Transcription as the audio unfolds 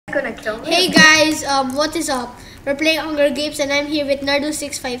gonna kill me? Hey guys, what is up? We're playing Hunger Games and I'm here with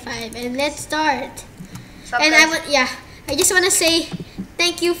Nardo655 and let's start. And I just wanna say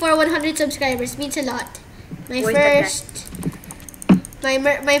thank you for 100 subscribers. Means a lot. My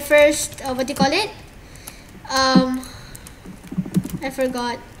first what do you call it? I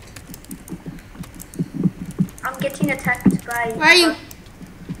forgot. I'm getting attacked by. Where are you?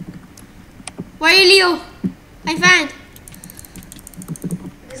 Where are you, Leo? I found.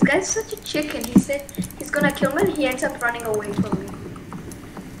 This guy's such a chicken. He said he's gonna kill me and he ends up running away from me.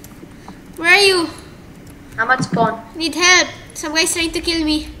 Where are you? I'm at spawn. Need help. Some guy's trying to kill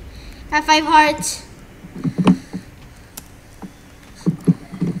me. I have 5 hearts.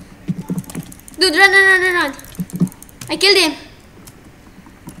 Dude, run. I killed him.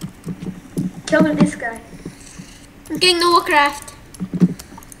 Kill this guy. I'm killing Noah Craft.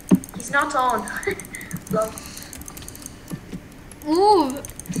 He's not on. Lol. Move.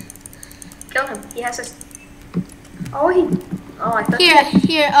 Kill him. He has a. Oh, I thought.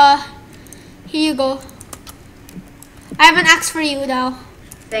 Here you go. I have an axe for you now.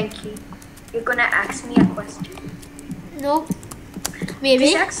 Thank you. You're gonna ask me a question. Nope. Maybe.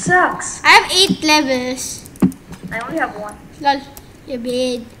 This axe sucks. I have 8 levels. I only have 1. Lol. You're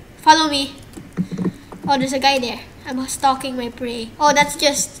bad. Follow me. Oh, there's a guy there. I'm stalking my prey. Oh, that's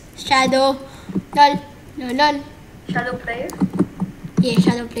just Shadow. Lol. Shadow player? Yeah,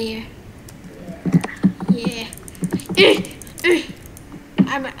 Shadow player. Yeah.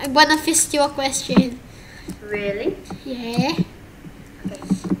 I'm gonna fist you a question. Really? Yeah.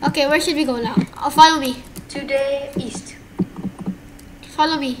 Okay, where should we go now? Oh, follow me. To the east.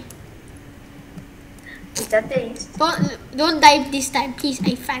 Follow me. Is that the east? Don't dive this time, please.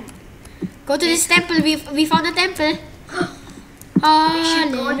 I found. Go to this temple. We found a temple. We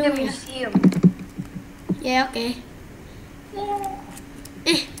should go to the museum. Yeah, okay. Yeah.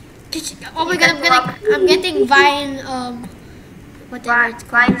 Oh my god, I'm getting vine whatever it's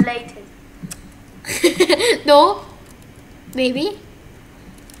called. Vine-lated. No? Maybe?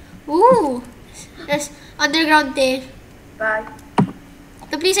 Ooh. There's underground there. Bye.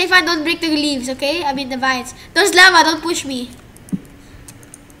 So please, I found, don't break the leaves, okay? I mean the vines. There's lava, don't push me.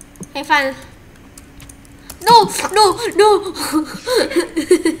 I found. No!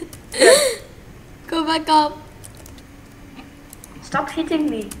 Go back up. Stop hitting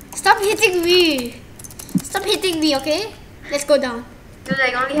me. Stop hitting me, okay? Let's go down. Dude,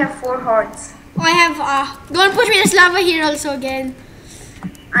 I only have 4 hearts. Oh, I have, don't push me, there's lava here also again.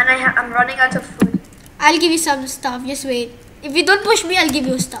 And I'm running out of food. I'll give you some stuff, just wait. If you don't push me, I'll give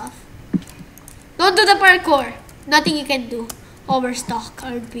you stuff. Don't do the parkour. Nothing you can do. Overstock,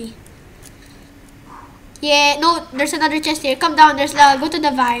 aren't we? Yeah, no, there's another chest here. Come down, go to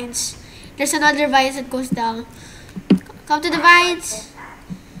the vines. There's another vines that goes I'm to the vines.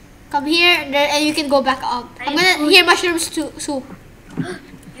 Come here, and you can go back up. I'm gonna hear mushroom soup.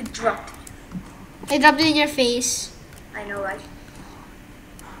 You dropped it. I dropped it in your face. I know, right?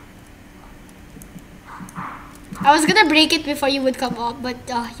 I was gonna break it before you would come up, but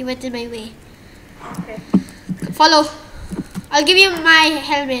you went in my way. Okay. Follow. I'll give you my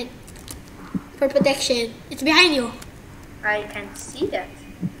helmet for protection. It's behind you. I can see that.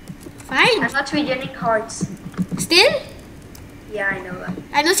 Fine. I'm not regaining hearts. Still? Yeah, I know that.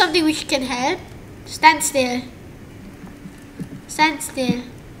 I know something which can help. Stand still. Stand still.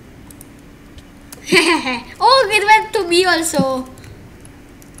 Oh, it went to me also.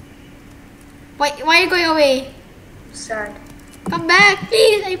 Why are you going away? Sad. Come back,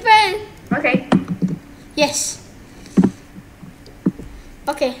 please. I fell. Okay. Yes.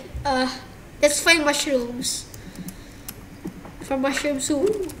 Okay. Let's find mushrooms. For mushroom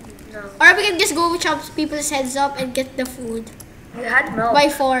soup. No. Or we can just go chop people's heads up and get the food. You had milk. By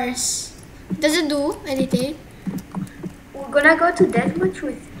force. Doesn't do anything. We're gonna go to deathmatch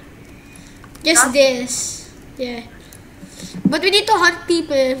with. Just this. Yeah. But we need to hunt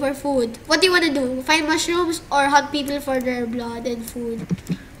people for food. What do you want to do? Find mushrooms or hunt people for their blood and food?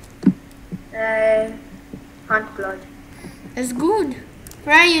 Hunt blood. That's good.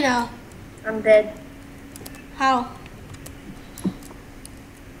 Where are you now? I'm dead. How?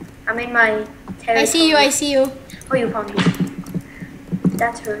 I'm in my territory. I see you. Oh, you found me.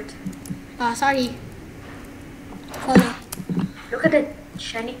 That hurt. Oh, sorry. Follow. Look at the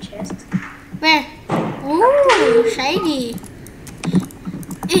shiny chest. Where? Ooh, shiny.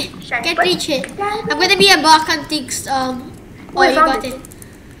 Shiny. Can't reach it. I'm gonna be a buck hunting. Oh, you got it.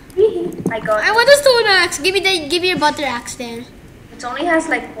 I got it. I want a stone axe. Give me your butter axe then. It only has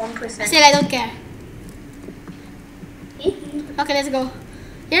like 1%. Still, I don't care. Okay, let's go.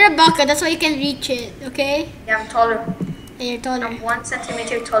 You're a bucket, that's why you can reach it, okay? Yeah, I'm taller. And you're taller. I'm 1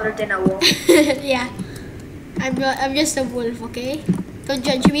 centimeter taller than a wolf. Yeah. I'm just a wolf, okay? Don't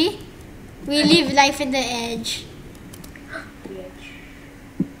judge me. We live life in the edge. The edge.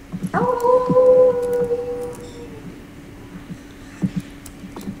 Oh.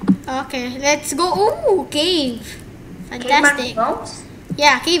 Okay, let's go. Ooh, cave. Fantastic. Caveman bones?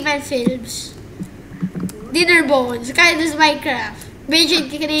 Yeah, caveman films. Dinner bones. Kind of Minecraft. Major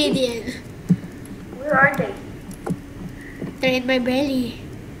Canadian. Where are they? They're in my belly.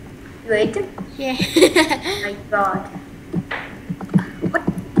 You ate them? Yeah. My god. What?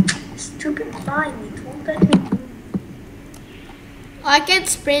 Stupid slime. It won't let me move. I can't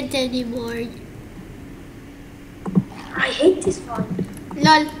sprint anymore. I hate this one.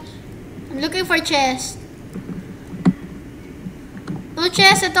 Lol. I'm looking for chest. No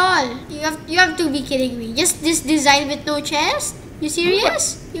chest at all. You have to be kidding me. Just this design with no chest? You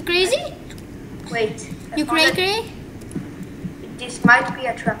serious? You crazy? Wait. You cray? This might be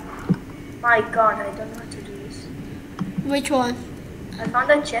a trap. My god, I don't know how to do this. Which one? I found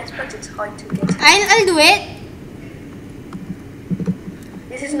a chest, but it's hard to get. I'll do it.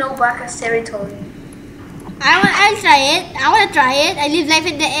 This is no Bacchus territory. I'll try it. I wanna try it. I live life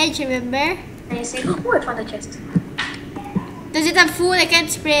in the edge, remember? And you see, oh, I found a chest. Does it have food? I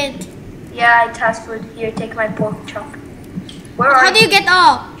can't sprint. Yeah, it has food. Here, take my pork chop. Where are How do you get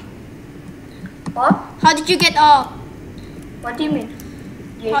up? What? How did you get up? What do you mean?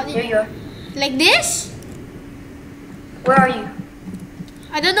 How Here you are. Like this? Where are you?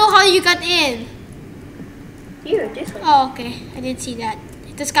 I don't know how you got in. Here, this way. Oh, okay. I didn't see that.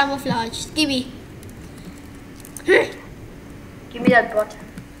 It was camouflaged. Give me. Give me that button.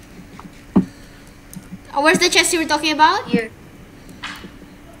 Oh, where's the chest you were talking about? Here.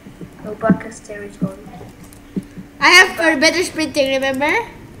 No Bacchus territory. I have for better sprinting, remember?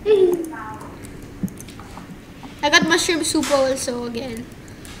 I got mushroom soup also again.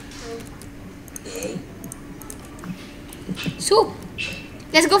 Soup.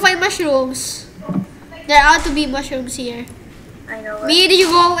 Let's go find mushrooms. There are to be mushrooms here. I know. Me, did you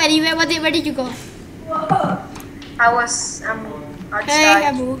go anywhere? Where did you go? I was outside. Hey,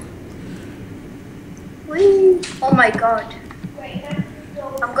 Abu. Whee. Oh my god.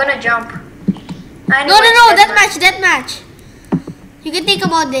 I'm gonna jump. No, that match. You can think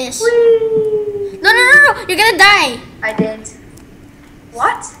about this. Whee. No, you're gonna die. I didn't.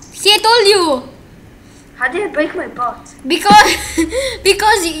 What? See, I told you. How did I break my butt?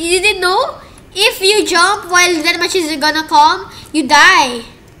 Because you didn't know. If you jump while that match is gonna come, you die.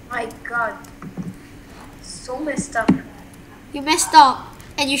 My god. So messed up. You messed up,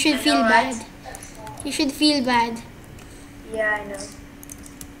 and you should I feel know, bad. right? You should feel bad. Yeah, I know.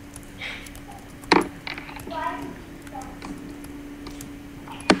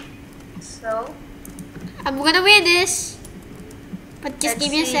 So, I'm gonna win this, but just Let's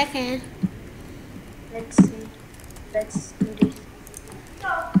give me a see. second. let's see. Let's do this.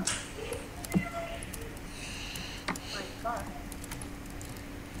 My god.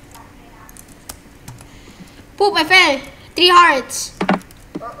 Poop! I fell. 3 hearts.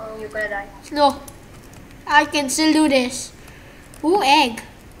 Uh-oh, you're gonna die. No, I can still do this. Ooh, egg.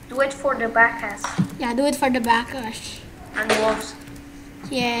 Do it for the Bacchus Yeah, do it for the backers. and wolves.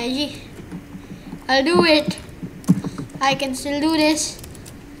 Yeah, I'll do it. I can still do this.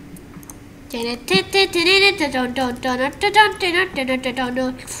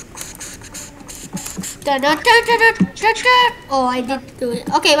 Oh, I did do it.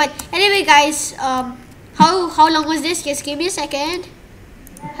 Okay, but anyway, guys, how long was this? Just give me a second.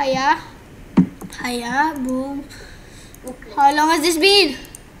 Hiya, boom. Okay. How long has this been?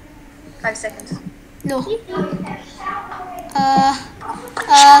 5 seconds. No.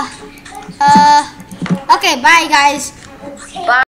 Okay, bye guys.